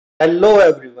Hello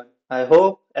everyone. I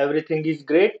hope everything is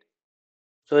great.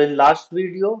 So in last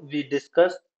video we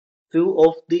discussed few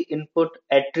of the input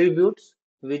attributes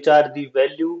which are the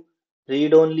value,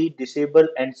 read only, disable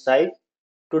and size.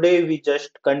 Today we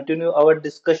just continue our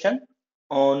discussion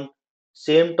on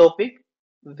same topic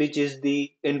which is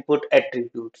the input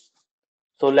attributes.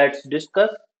 So let's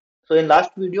discuss. So in last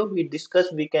video we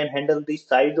discussed we can handle the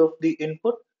size of the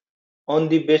input on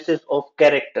the basis of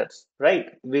characters, right?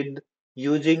 With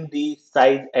using the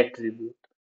size attribute.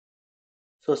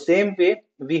 So same way,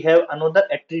 we have another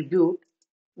attribute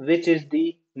which is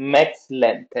the max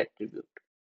length attribute.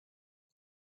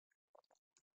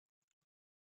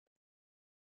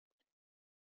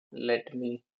 Let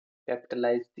me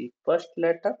capitalize the first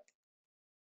letter.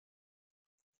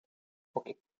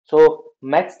 Okay. So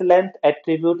max length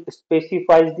attribute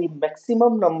specifies the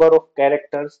maximum number of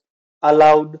characters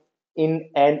allowed in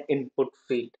an input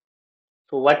field.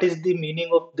 So what is the meaning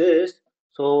of this?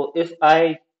 So if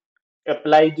I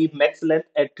apply the max length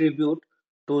attribute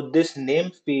to this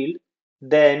name field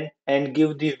then and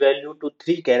give the value to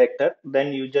three character,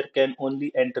 then user can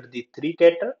only enter the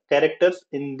characters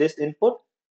in this input,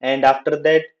 and after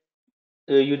that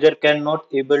user cannot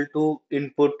able to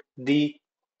input the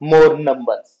more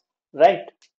numbers,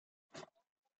 right?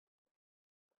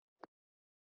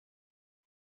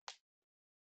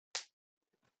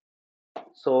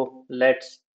 So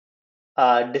let's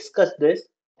discuss this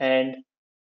and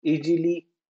easily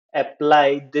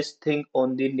apply this thing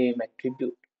on the name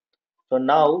attribute. So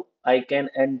now I can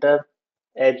enter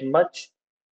as much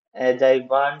as I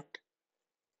want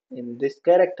in this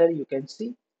character. You can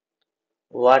see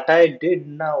what I did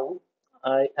now.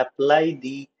 I apply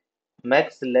the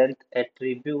max length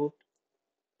attribute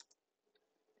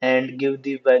and give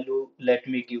the value. Let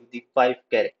me give the 5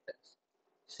 characters.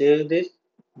 Save this,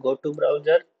 go to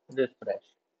browser, refresh.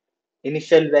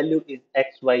 Initial value is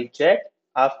XYZ.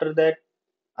 After that,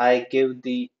 I give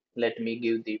the, let me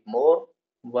give the more,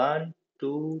 1,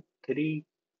 2, 3,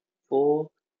 4,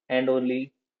 and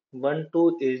only 1,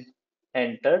 2 is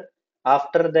entered.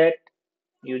 After that,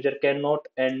 user cannot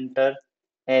enter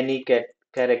any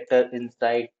character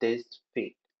inside this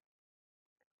field.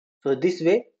 So this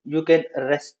way, you can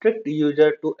restrict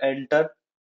user to enter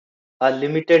a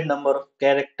limited number of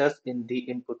characters in the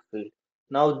input field.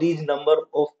 Now these number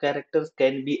of characters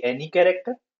can be any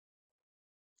character.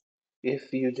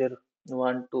 If user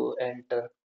want to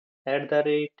enter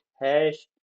 @ hash,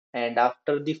 and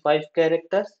after the 5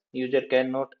 characters user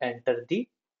cannot enter the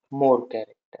more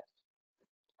characters.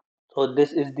 So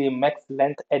this is the max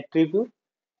length attribute,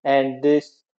 and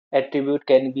this attribute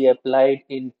can be applied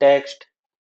in text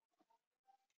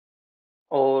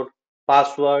or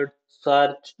password,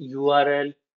 search,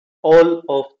 URL, all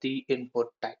of the input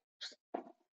types.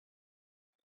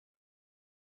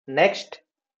 Next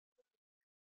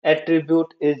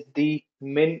attribute is the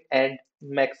min and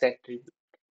max attribute.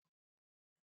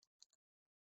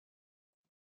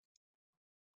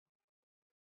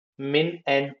 Min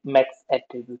and max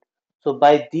attribute. So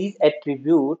by these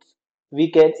attributes,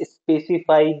 we can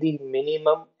specify the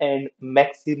minimum and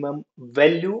maximum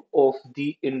value of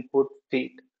the input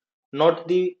field. Not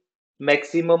the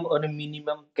maximum or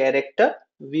minimum character,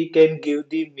 we can give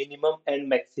the minimum and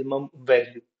maximum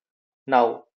value.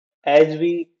 Now, as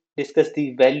we discuss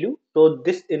the value, so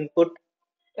this input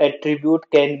attribute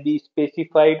can be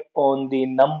specified on the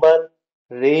number,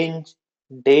 range,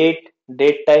 date,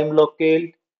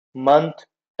 datetime-locale, month,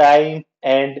 time,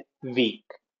 and week.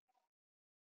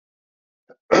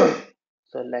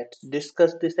 So let's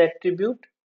discuss this attribute.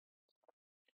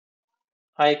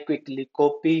 I quickly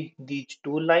copy these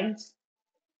two lines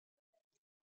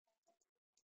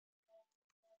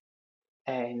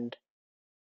and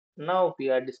now we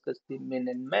are discussing min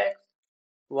and max.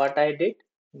 What I did,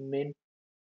 min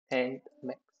and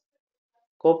max.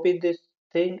 Copy this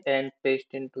thing and paste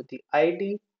into the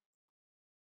ID,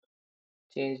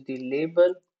 change the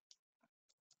label,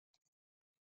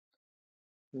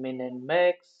 min and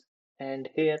max, and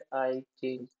here I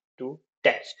change to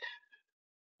text,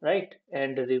 right?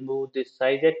 And remove this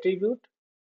size attribute.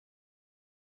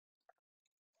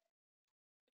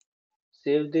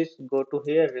 Save this, go to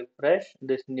here, refresh.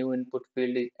 This new input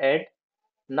field is add.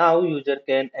 Now user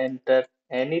can enter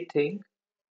anything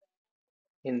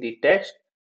in the text,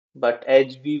 but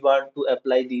as we want to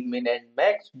apply the min and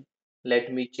max,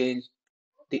 let me change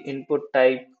the input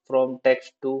type from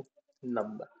text to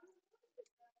number.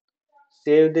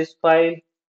 Save this file,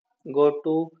 go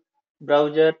to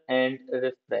browser and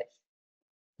refresh.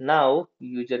 Now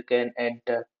user can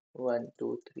enter 1,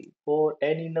 2, 3, 4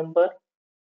 any number.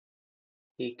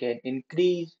 He can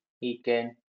increase, he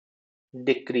can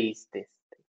decrease this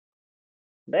thing,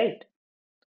 right?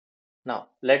 Now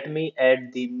let me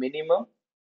add the minimum.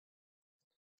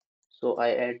 So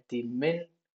I add the min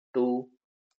to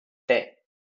 10.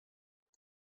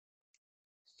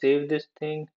 Save this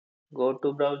thing, go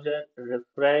to browser,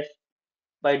 refresh.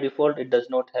 By default, it does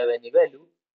not have any value.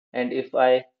 And if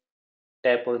I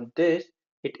tap on this,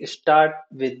 it start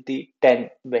with the 10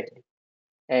 value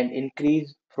and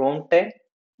increase from 10.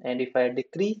 And if I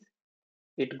decrease,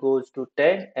 it goes to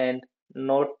 10 and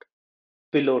not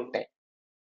below 10.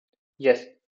 Yes,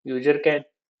 user can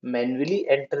manually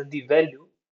enter the value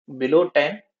below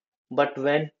 10, but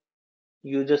when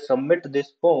user submit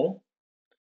this form,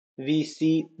 we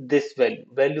see this value.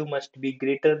 Value must be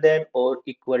greater than or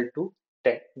equal to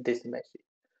 10, this message.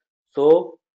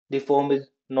 So the form is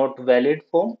not valid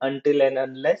form until and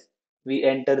unless we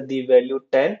enter the value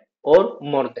 10 or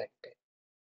more than 10.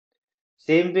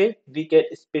 Same way, we can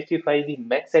specify the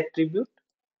max attribute.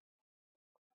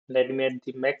 Let me add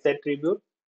the max attribute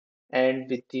and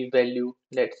with the value,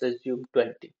 let's assume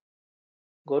 20.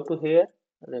 Go to here,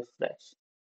 refresh.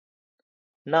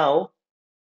 Now,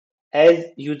 as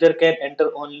user can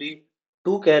enter only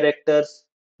two characters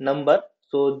number,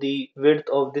 so the width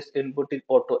of this input is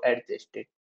auto adjusted.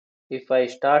 If I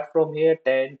start from here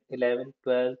 10, 11,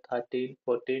 12, 13,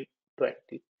 14,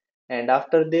 20, and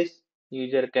after this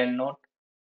user cannot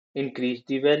increase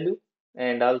the value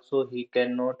and also he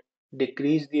cannot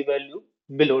decrease the value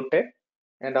below 10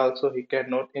 and also he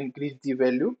cannot increase the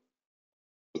value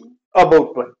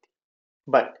above 20.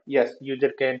 But yes,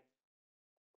 user can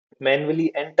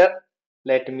manually enter.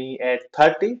 Let me add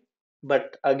 30.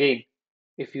 But again,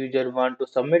 if user want to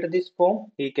submit this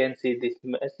form, he can see this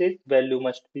message value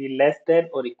must be less than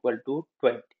or equal to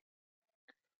 20.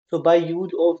 So by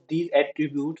use of these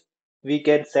attributes, we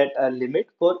can set a limit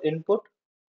for input,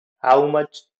 how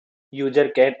much user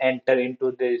can enter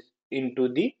into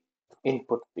the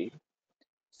input field.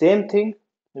 Same thing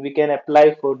we can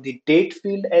apply for the date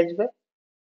field as well.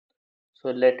 So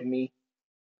let me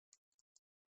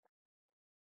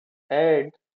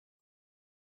add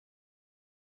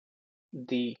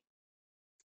the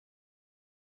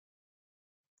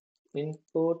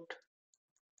input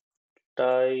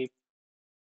type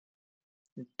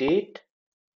date.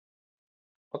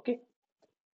 Okay,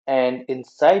 and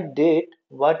inside date,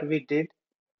 what we did,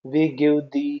 we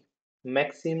give the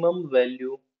maximum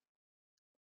value.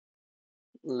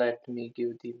 Let me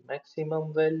give the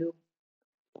maximum value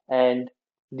and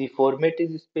the format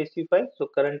is specified. So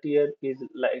current year is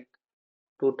like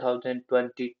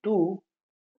 2022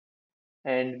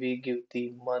 and we give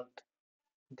the month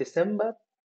December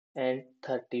and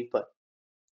 31.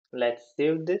 Let's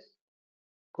save this.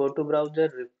 Go to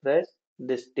browser, refresh.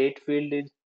 This date field is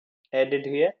added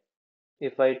here.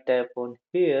 If I tap on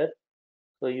here,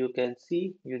 so you can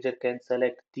see user can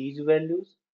select these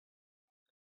values.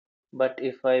 But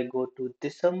if I go to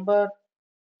December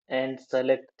and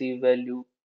select the value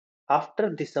after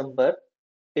December,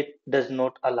 it does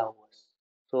not allow us.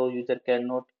 So user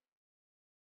cannot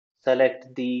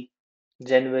select the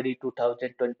January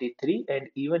 2023 and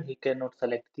even he cannot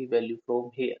select the value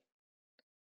from here.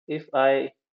 If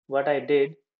I, what I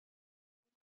did,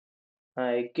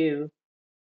 I give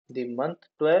the month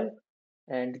 12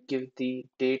 and give the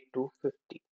date to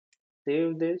 50.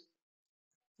 Save this,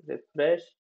 refresh.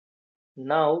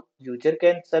 Now user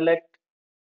can select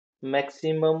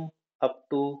maximum up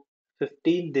to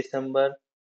 15 December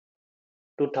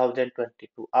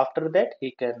 2022. After that,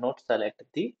 he cannot select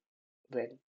the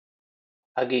value.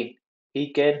 Again,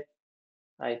 he can,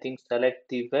 I think, select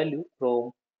the value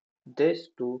from this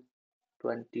to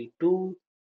 22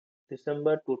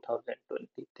 December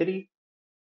 2023.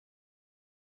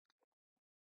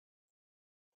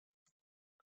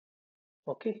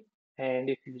 Okay, and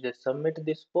if you just submit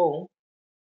this form,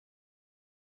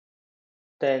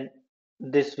 then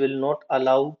this will not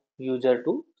allow user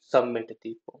to submit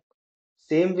the form.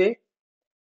 Same way,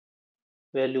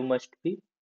 value must be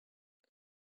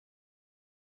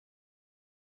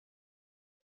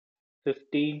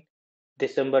 15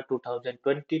 December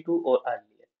 2022 or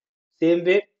earlier. Same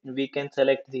way, we can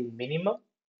select the minimum.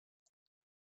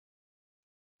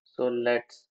 So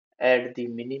let's add the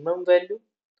minimum value.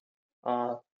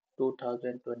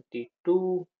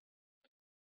 2022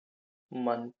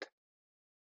 month,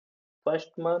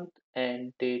 first month,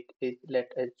 and date is,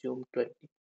 let's assume, 20.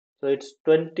 So it's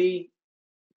 20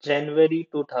 January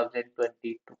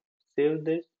 2022. Save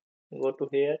this, go to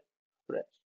here, fresh.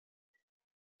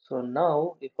 So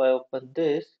now if I open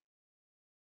this,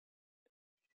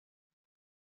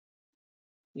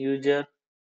 user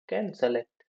can select.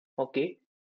 Okay,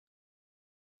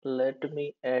 Let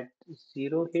me add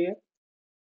 0 here.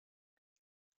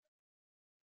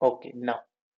 Okay, now.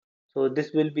 So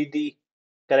this will be the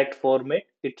correct format.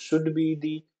 It should be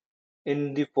the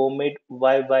in the format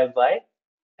YYY,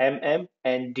 MM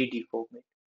and DD format.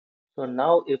 So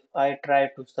now if I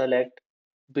try to select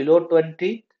below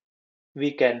 20,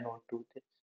 we cannot do this.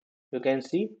 You can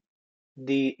see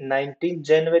the 19th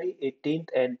January, 18th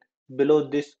and below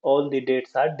this all the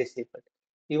dates are disabled.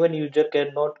 Even user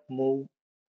cannot move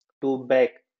to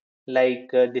back like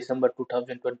December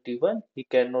 2021, he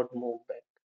cannot move back,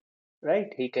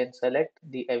 right? He can select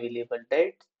the available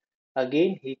dates.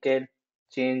 Again, he can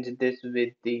change this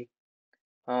with the,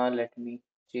 let me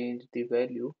change the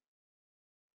value,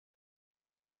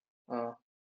 uh,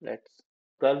 let's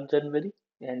 12th January.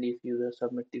 And if user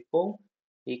submit the form,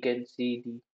 he can see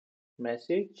the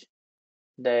message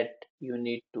that you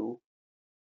need to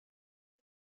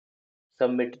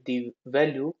submit the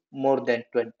value more than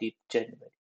 20th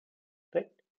January, right?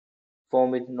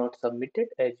 Form is not submitted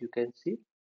as you can see.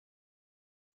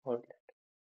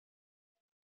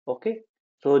 Okay,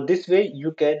 so this way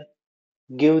you can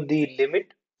give the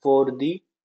limit for the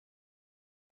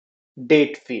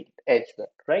date field as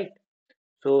well, right?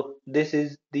 So this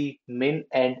is the min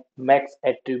and max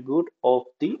attribute of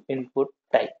the input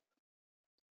type.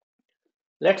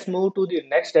 Let's move to the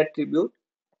next attribute,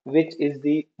 which is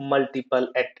the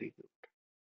multiple attribute.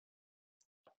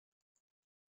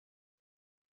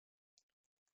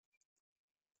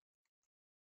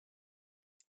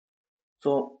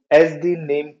 So as the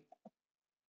name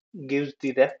gives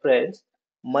the reference,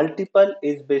 multiple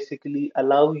is basically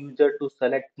allow user to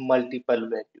select multiple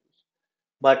values.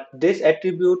 But this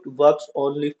attribute works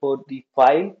only for the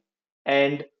file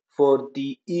and for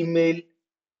the email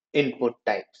input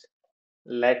types.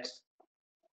 Let's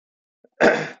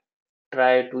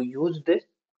try to use this.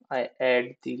 I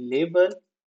add the label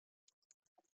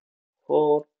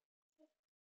for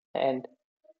and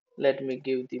let me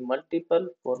give the multiple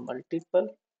for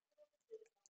multiple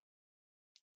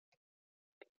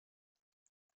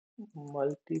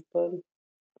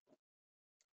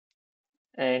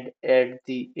and add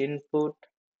the input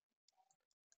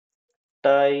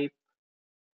type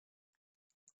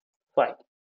file.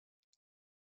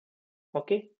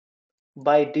 Okay.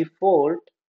 By default,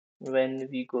 when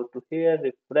we go to here,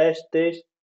 refresh this,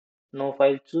 no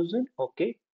file chosen.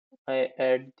 Okay. I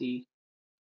add the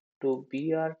to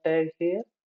br tag here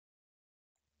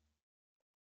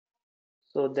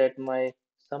so that my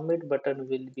submit button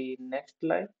will be next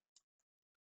line.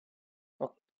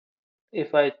 Okay.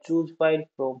 If I choose file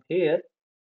from here,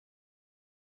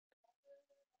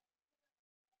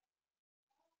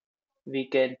 we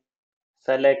can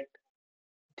select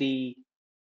the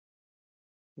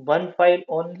one file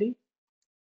only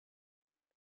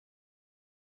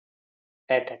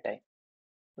at a time,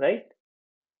 right?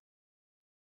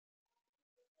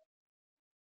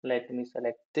 Let me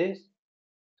select this.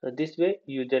 So this way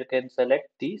user can select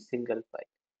the single file.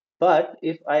 But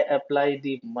if I apply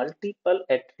the multiple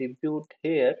attribute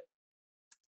here,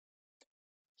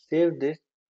 save this,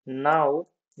 now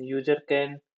user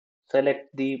can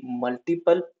select the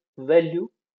multiple value.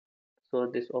 So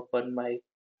this open my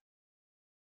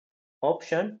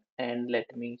option and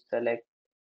let me select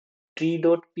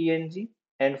tree.png,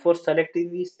 and for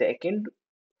selecting the second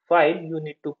file you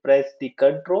need to press the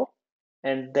control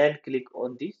and then click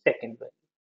on the second value.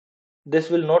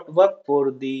 This will not work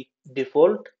for the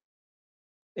default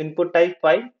input type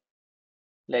file.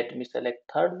 Let me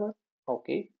select third one.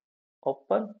 Okay,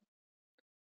 open,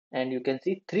 and you can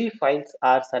see three files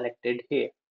are selected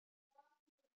here.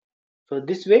 So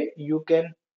this way you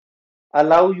can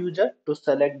allow user to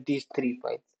select these three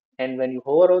files, and when you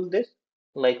hover on this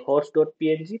like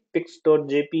horse.png,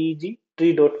 pix.jpeg,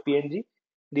 tree.png,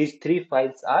 these three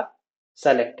files are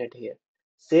selected here.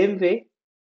 Same way,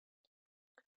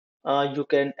 you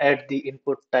can add the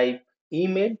input type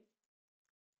email,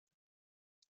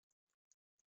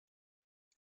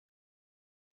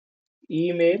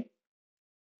 email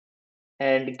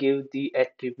and give the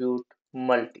attribute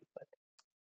multiple,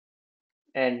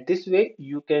 and this way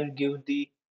you can give the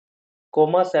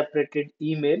comma separated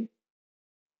email.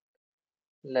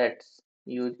 Let's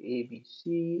use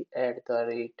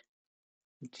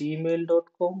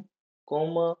abc@gmail.com,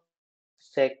 comma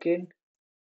second,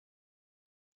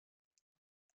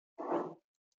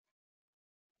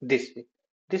 this way.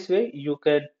 This way you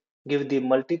can give the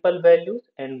multiple values,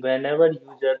 and whenever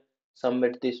user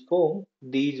submit this form,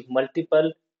 these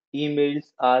multiple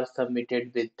emails are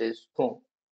submitted with this form,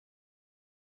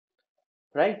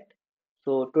 right?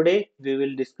 So today we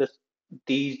will discuss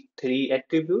these three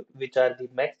attributes, which are the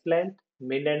max length,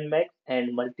 min and max,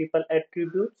 and multiple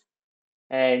attributes.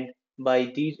 And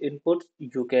by these inputs,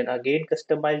 you can again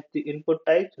customize the input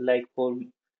types. Like for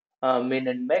min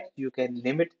and max, you can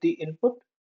limit the input.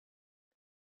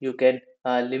 You can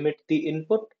limit the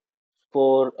input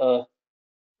for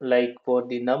like for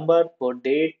the number, for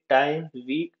date, time,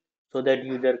 week, so that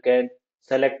user can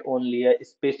select only a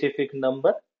specific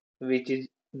number which is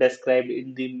described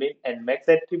in the min and max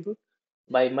attribute.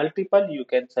 By multiple, you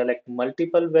can select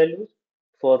multiple values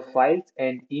for files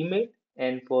and email.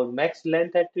 And for max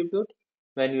length attribute,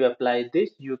 when you apply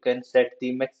this, you can set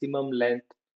the maximum length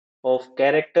of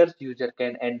characters user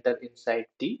can enter inside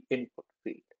the input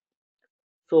field.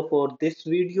 So for this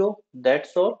video,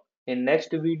 that's all. In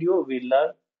next video, we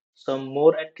learn some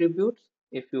more attributes.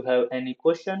 If you have any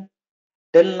question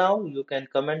till now, you can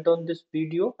comment on this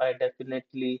video. I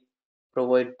definitely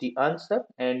provide the answer.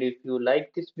 And if you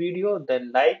like this video,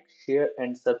 then like, share,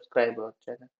 and subscribe our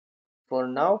channel. For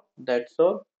now, that's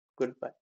all. Goodbye.